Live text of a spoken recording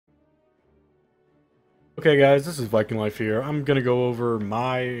Okay guys, this is Viking Life here. I'm gonna go over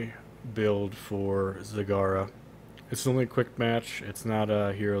my build for Zagara. It's only a quick match, it's not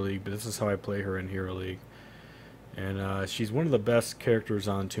a Hero League, but this is how I play her in Hero League. And she's one of the best characters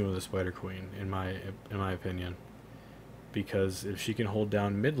on Tomb of the Spider Queen, in my opinion. Because if she can hold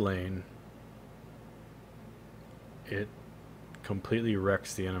down mid lane, it completely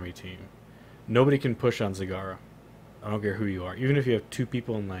wrecks the enemy team. Nobody can push on Zagara. I don't care who you are. Even if you have two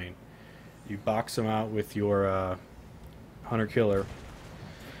people in lane. You box them out with your hunter killer,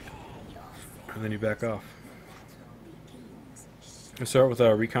 and then you back off. Let's start with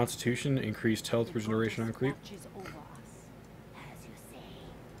reconstitution, increased health regeneration on creep.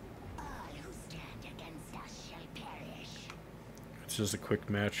 It's just a quick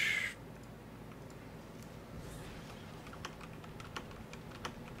match.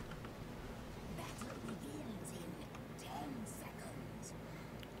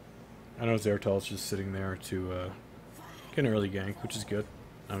 I know Zertal's just sitting there to get an early gank, which is good.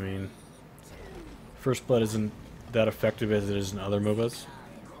 I mean, First Blood isn't that effective as it is in other MOBAs,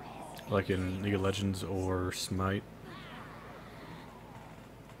 like in League of Legends or Smite.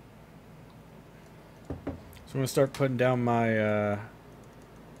 So I'm going to start putting down my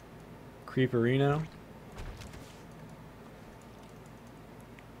Creeper now.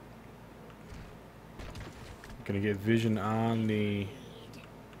 Going to get vision on the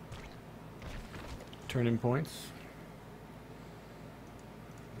turning points.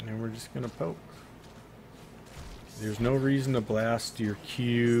 And we're just going to poke. There's no reason to blast your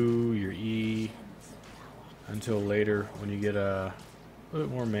Q, your E, until later when you get a little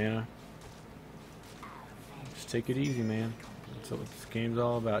bit more mana. Just take it easy, man. That's what this game's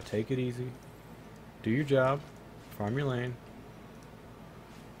all about. Take it easy. Do your job. Farm your lane.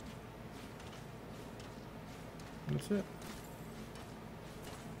 That's it.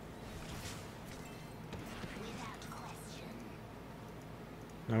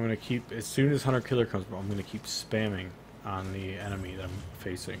 I'm going to keep, as soon as Hunter Killer comes, I'm going to keep spamming on the enemy that I'm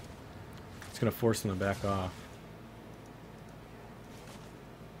facing. It's going to force them to back off.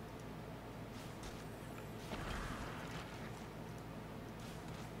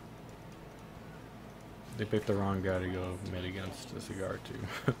 They picked the wrong guy to go mid against the Zagara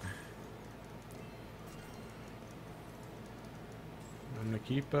too. I'm going to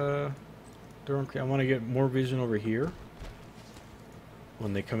keep throwing, I want to get more vision over here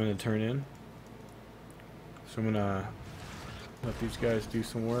when they come in and turn in. So I'm gonna let these guys do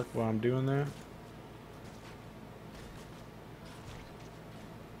some work while I'm doing that.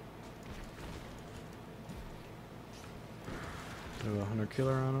 Do a hunter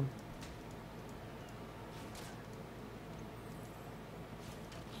killer on them.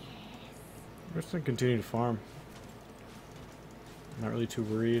 I'm just gonna continue to farm. Not really too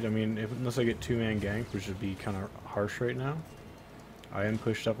worried. I mean, unless I get two-man gank, which would be kind of harsh right now. I am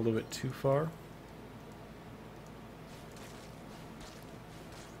pushed up a little bit too far.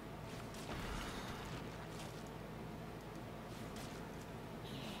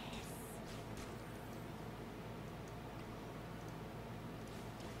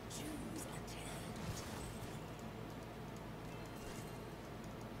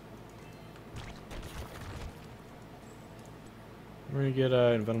 We're gonna get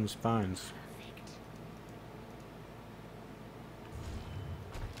Envenom Spines.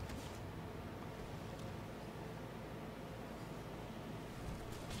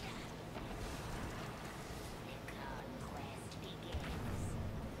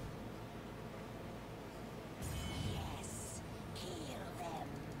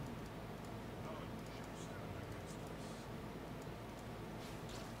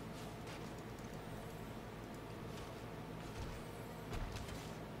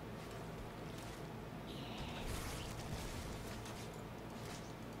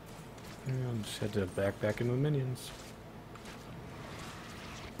 And just had to back into the minions.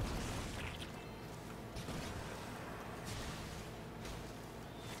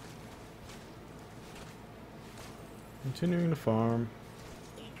 Continuing to farm.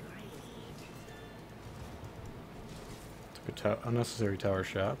 Took a unnecessary tower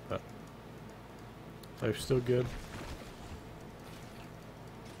shot, but life's still good.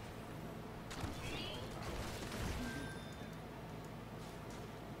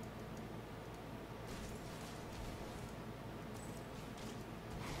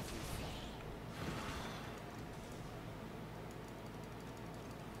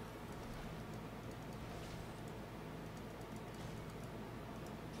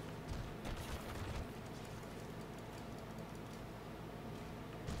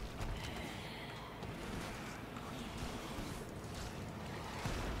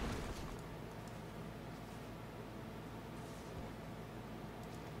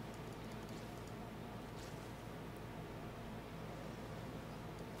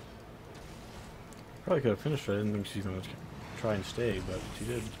 Probably could have finished it. I didn't think she was going to try and stay, but she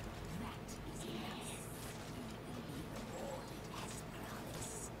did.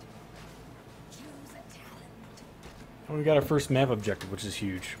 And we got our first map objective, which is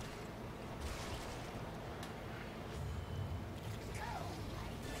huge.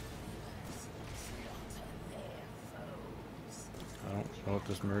 I don't know what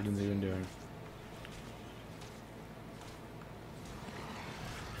this Murden's even doing.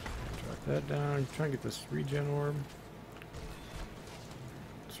 Drop that down. Try and get this regen orb.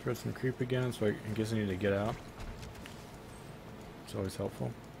 Spread some creep again, so I guess I need to get out. It's always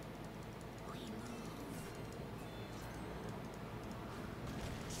helpful.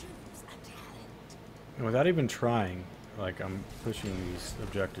 And without even trying, like, I'm pushing these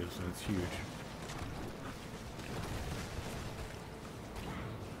objectives, and it's huge.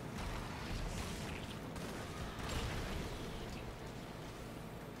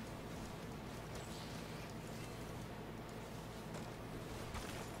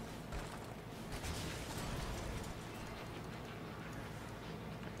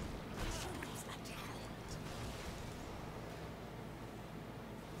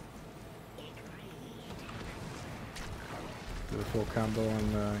 Do a full combo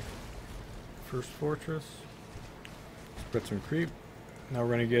on the first fortress. Spread some creep. Now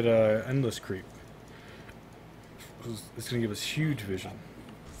we're going to get endless creep. It's going to give us huge vision.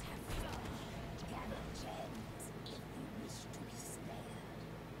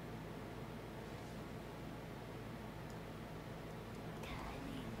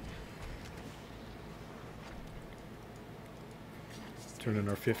 Turn in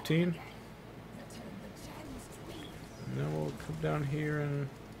our 15. And then we'll come down here and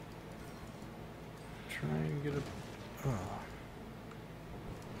try and get a... Oh.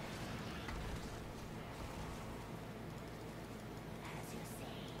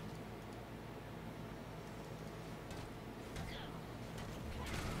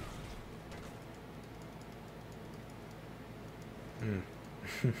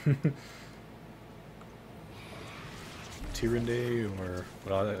 Tyrande, or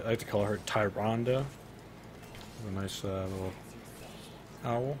what I like to call her, Tyrande. A nice little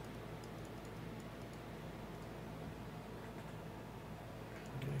owl.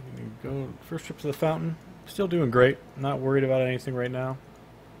 Okay, go first trip to the fountain. Still doing great. Not worried about anything right now.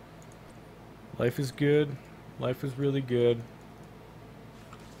 Life is good. Life is really good.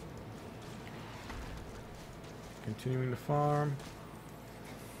 Continuing to farm.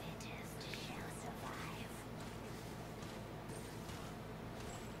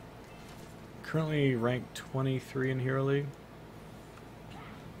 Currently ranked 23 in Hero League.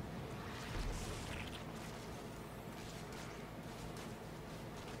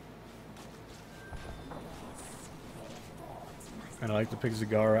 And I like to pick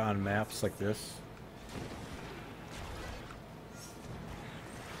Zagara on maps like this.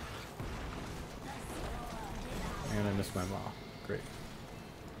 And I missed my maw. Great.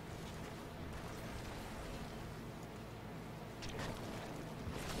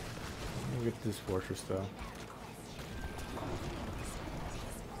 We'll get this fortress though.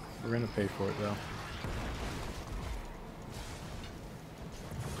 We're gonna pay for it though.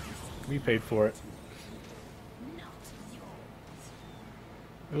 We paid for it.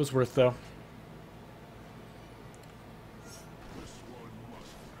 It was worth though.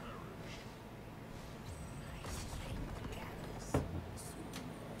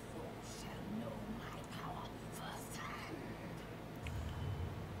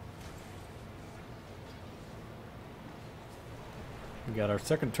 We got our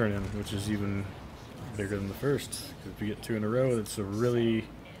second turn in, which is even bigger than the first. Because if we get two in a row, it's a really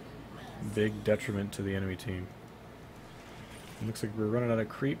big detriment to the enemy team. It looks like we're running out of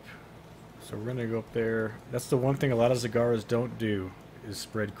creep, so we're going to go up there. That's the one thing a lot of Zagaras don't do, is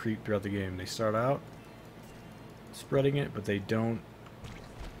spread creep throughout the game. They start out spreading it, but they don't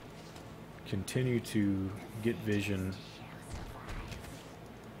continue to get vision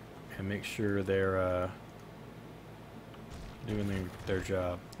and make sure they're doing their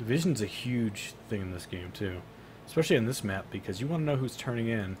job. Vision's a huge thing in this game too, especially in this map, because you want to know who's turning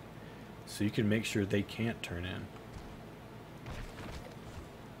in so you can make sure they can't turn in.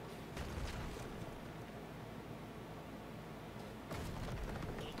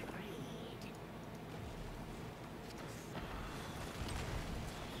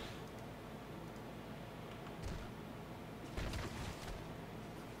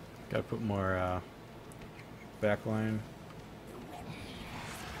 Gotta put more backline.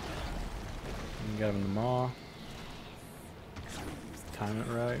 Got him in the maw. Time it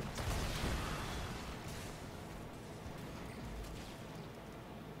right.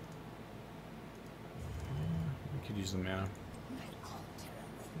 use the mana.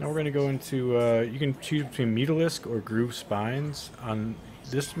 Now we're going to go into, you can choose between Mutalisk or Groove Spines. On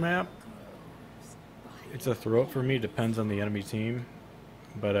this map, it's a throw up for me, depends on the enemy team.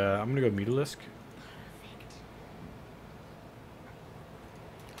 But I'm going to go Mutalisk.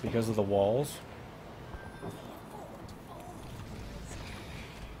 Because of the walls.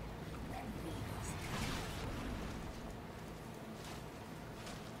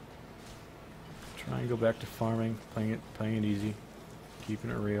 Try and go back to farming, playing it easy, keeping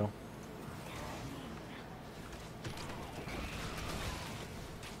it real.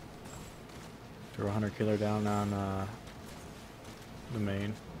 Throw a hunter killer down on the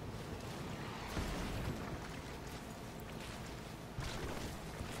main.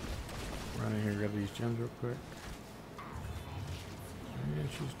 Run in here, grab these gems real quick. And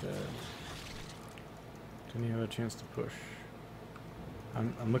she's dead. Didn't even have a chance to push.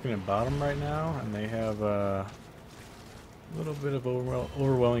 I'm looking at bottom right now, and they have a little bit of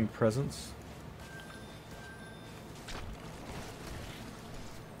overwhelming presence.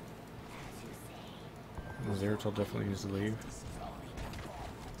 Zeratul definitely needs to leave.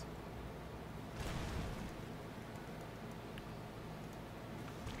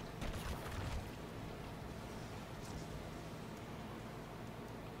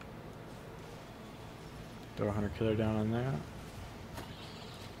 Throw a hunter killer down on that.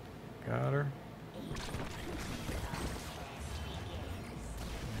 Got her.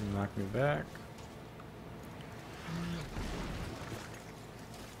 And knock me back.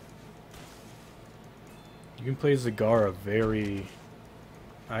 You can play Zagara very...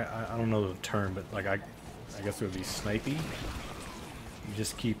 I don't know the term, but like I guess it would be snipey. You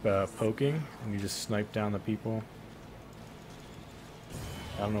just keep poking, and you just snipe down the people.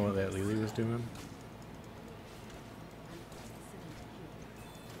 I don't know what that Lily was doing.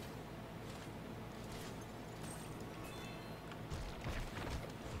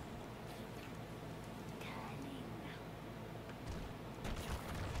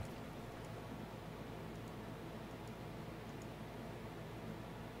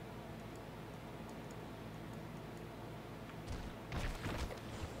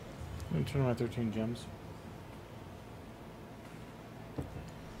 I'm going to turn my 13 gems. And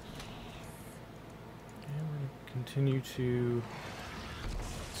we're going to continue to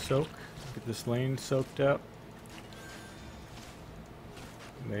soak. Get this lane soaked up.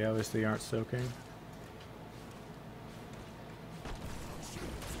 They obviously aren't soaking.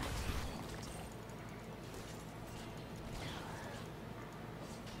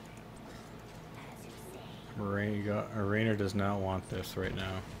 Rainer does not want this right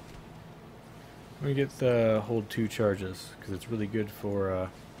now. Let me get the hold 2 charges, because it's really good for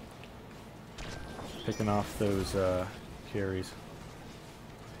picking off those carries.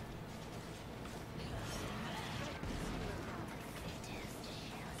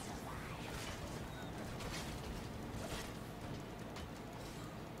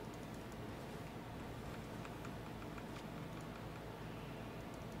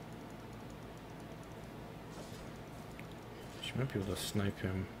 She might be able to snipe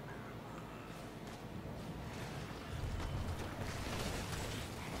him.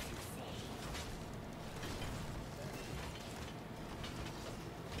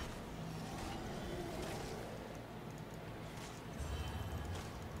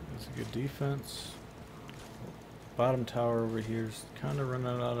 Good defense. Bottom tower over here is kind of running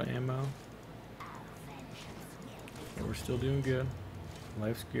out of ammo. But we're still doing good.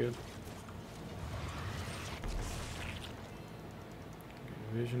 Life's good.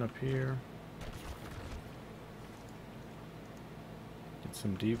 Good vision up here. Get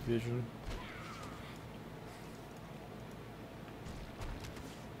some deep vision.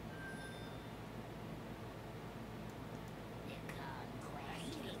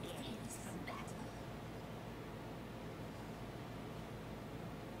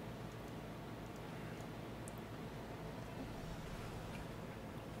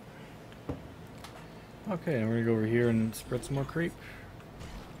 Okay, and we're gonna go over here and spread some more creep.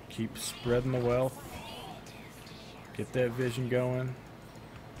 Keep spreading the wealth. Get that vision going.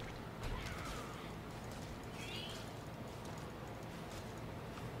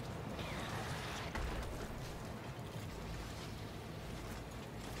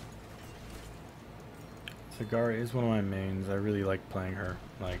 Zagara is one of my mains. I really like playing her.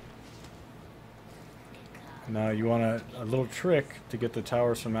 Now you want a little trick to get the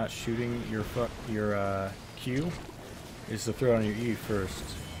towers from not shooting your Q is to throw on your E first.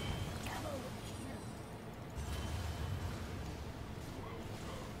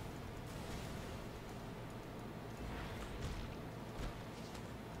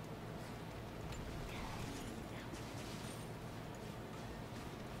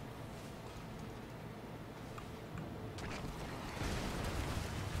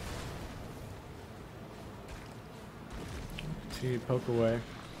 See, poke away.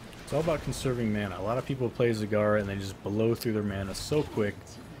 It's all about conserving mana. A lot of people play Zagara and they just blow through their mana so quick,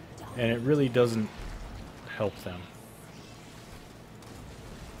 and it really doesn't help them.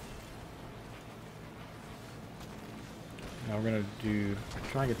 Now we're gonna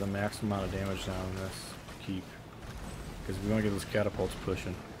try and get the maximum amount of damage down on this keep, because we want to get those catapults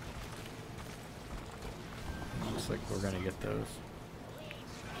pushing. Looks like we're gonna get those.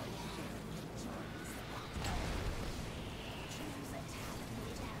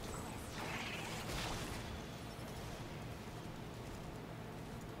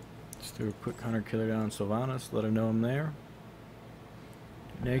 Just do a quick hunter killer down on Sylvanas, let him know I'm there.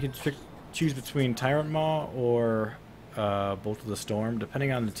 Now you can choose between Tyrant Maw or Bolt of the Storm,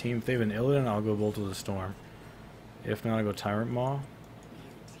 depending on the team. If they have an Illidan, I'll go Bolt of the Storm. If not, I'll go Tyrant Maw.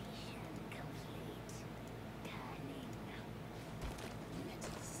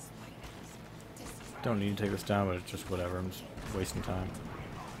 Don't need to take this down, but it's just whatever. I'm just wasting time.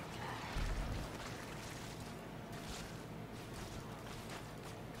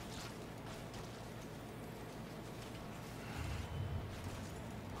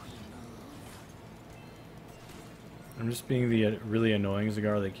 I'm just being the really annoying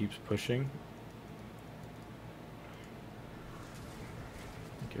Zagara that keeps pushing.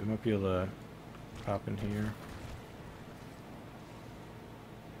 Okay, we might be able to pop in here.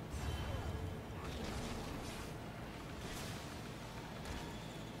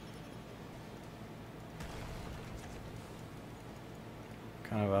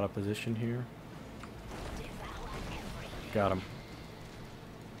 Kind of out of position here. Got him.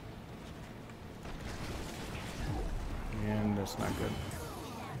 And that's not good.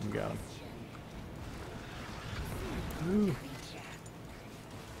 We got him. Ooh.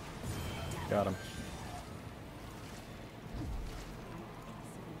 Got him.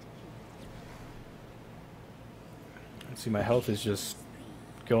 See, my health is just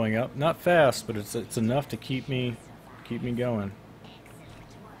going up. Not fast, but it's enough to keep me going.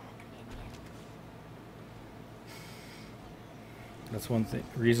 That's one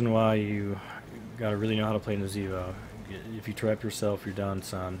reason why you gotta really know how to play Nazeebo. If you trap yourself, you're done,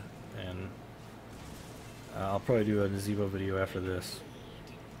 son. And I'll probably do a Nazeebo video after this.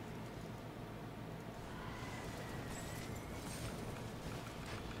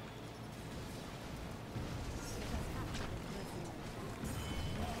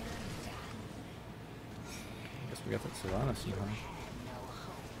 I guess we got that Sylvanas now.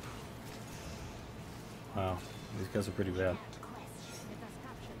 Wow, these guys are pretty bad.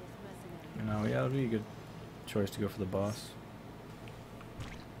 You know, yeah, it'd be a good choice to go for the boss.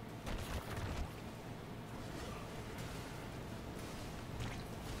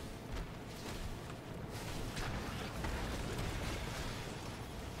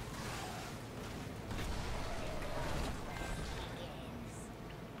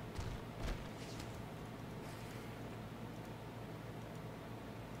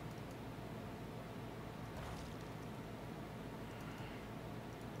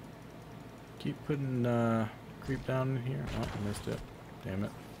 Keep putting creep down in here. Oh, I missed it. Damn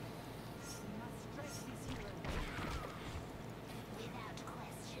it.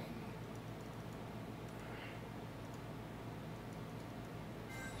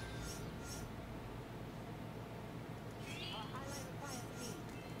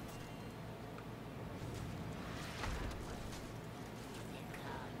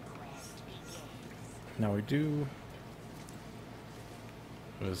 Now we do.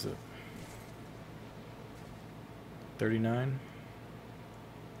 What is it? 39.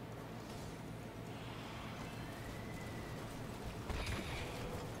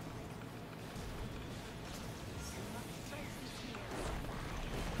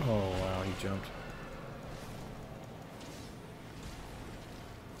 Oh wow, he jumped.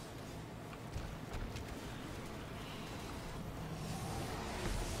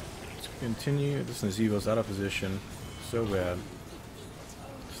 Let's continue. This Nazeebo's out of position. So bad.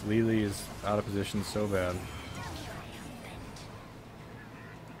 This Lily is out of position so bad.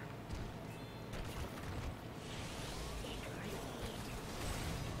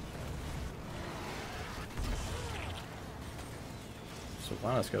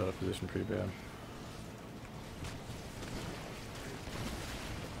 Sylvanas got out of position pretty bad.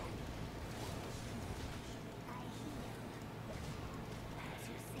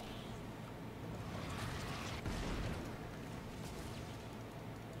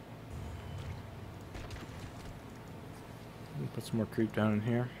 Put some more creep down in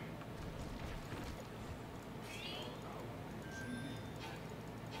here.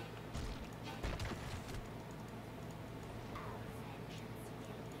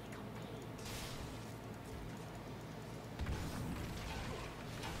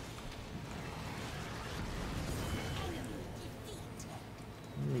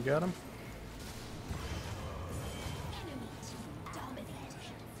 You got him?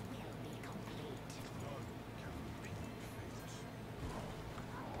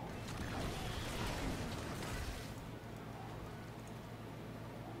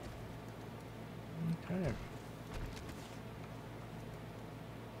 Okay.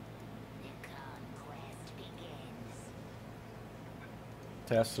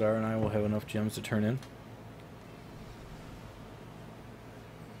 Tassadar and I will have enough gems to turn in.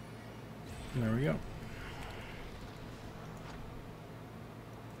 And there we go.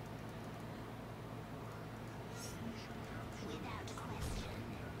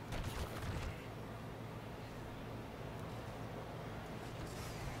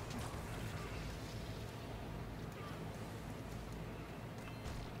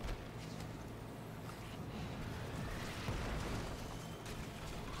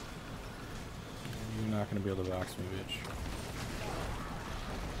 You're not going to be able to box me, bitch.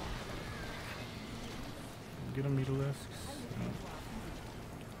 Get him, Mutalisks. No.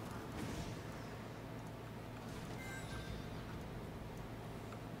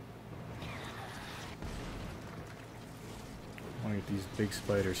 I want to get these big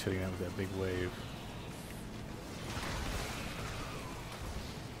spiders hitting out with that big wave.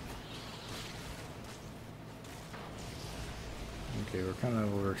 Okay, we're kind of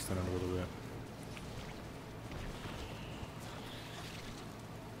overextended a little bit.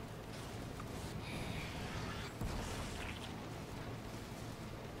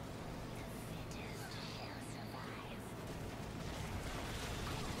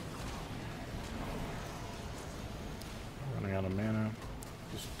 Running out of mana.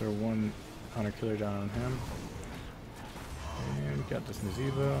 Just throw one hunter killer down on him. And we got this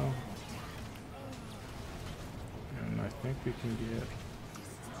Nazeebo. And I think we can get...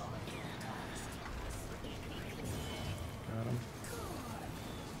 Got him.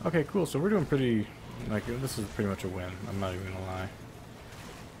 Okay, cool. So we're doing pretty... Like, this is pretty much a win. I'm not even gonna lie.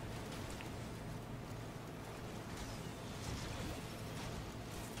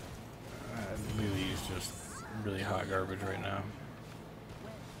 Lily is just really hot garbage right now.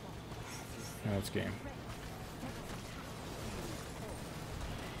 Now it's game.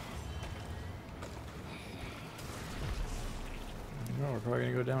 No, we're probably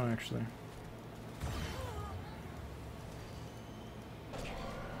gonna go down actually.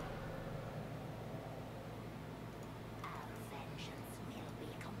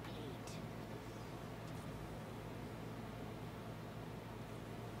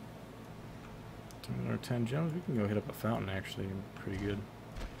 Another 10 gems. We can go hit up a fountain actually. Pretty good.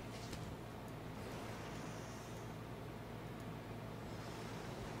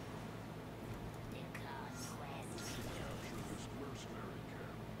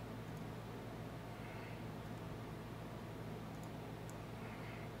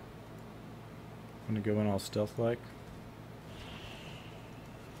 I'm gonna go in all stealth-like.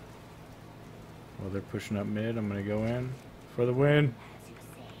 While they're pushing up mid, I'm gonna go in for the win.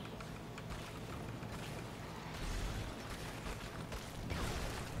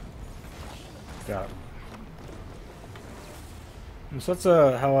 Got him. And so that's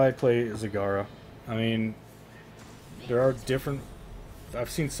how I play Zagara. I mean, there are different... I've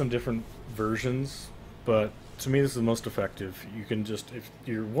seen some different versions, but to me this is the most effective. You can just, if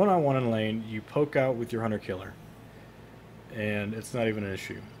you're one-on-one in lane, you poke out with your hunter killer. And it's not even an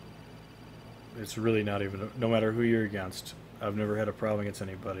issue. It's really not even, no matter who you're against. I've never had a problem against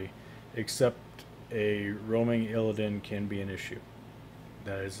anybody. Except a roaming Illidan can be an issue.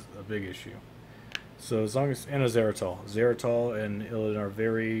 That is a big issue. So as long as, and a Zeratal. Zeratal and Illidan are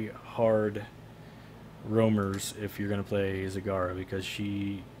very hard roamers if you're going to play Zagara, because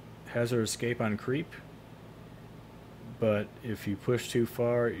she has her escape on creep, but if you push too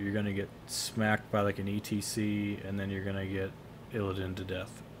far, you're going to get smacked by like an ETC, and then you're going to get Illidan to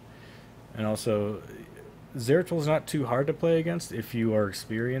death. And also, Zeratal is not too hard to play against if you are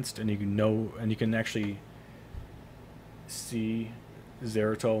experienced and you know, and you can actually see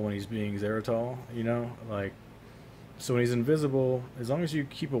Zeratal when he's being Zeratal, you know, like, so when he's invisible, as long as you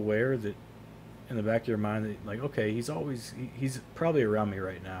keep aware that in the back of your mind that, like, okay, he's probably around me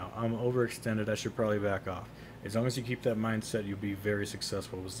right now, I'm overextended, I should probably back off. As long as you keep that mindset, you'll be very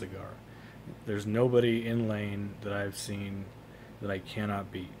successful with Zagara. There's nobody in lane that I've seen that I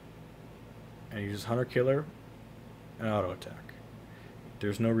cannot beat. And you just hunter killer and auto attack.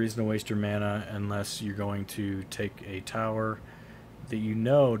 There's no reason to waste your mana unless you're going to take a tower that you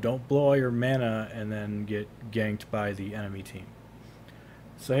know, don't blow all your mana and then get ganked by the enemy team.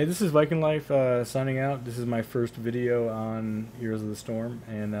 So hey, this is Viking Life signing out. This is my first video on Heroes of the Storm,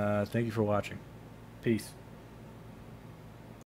 and thank you for watching. Peace.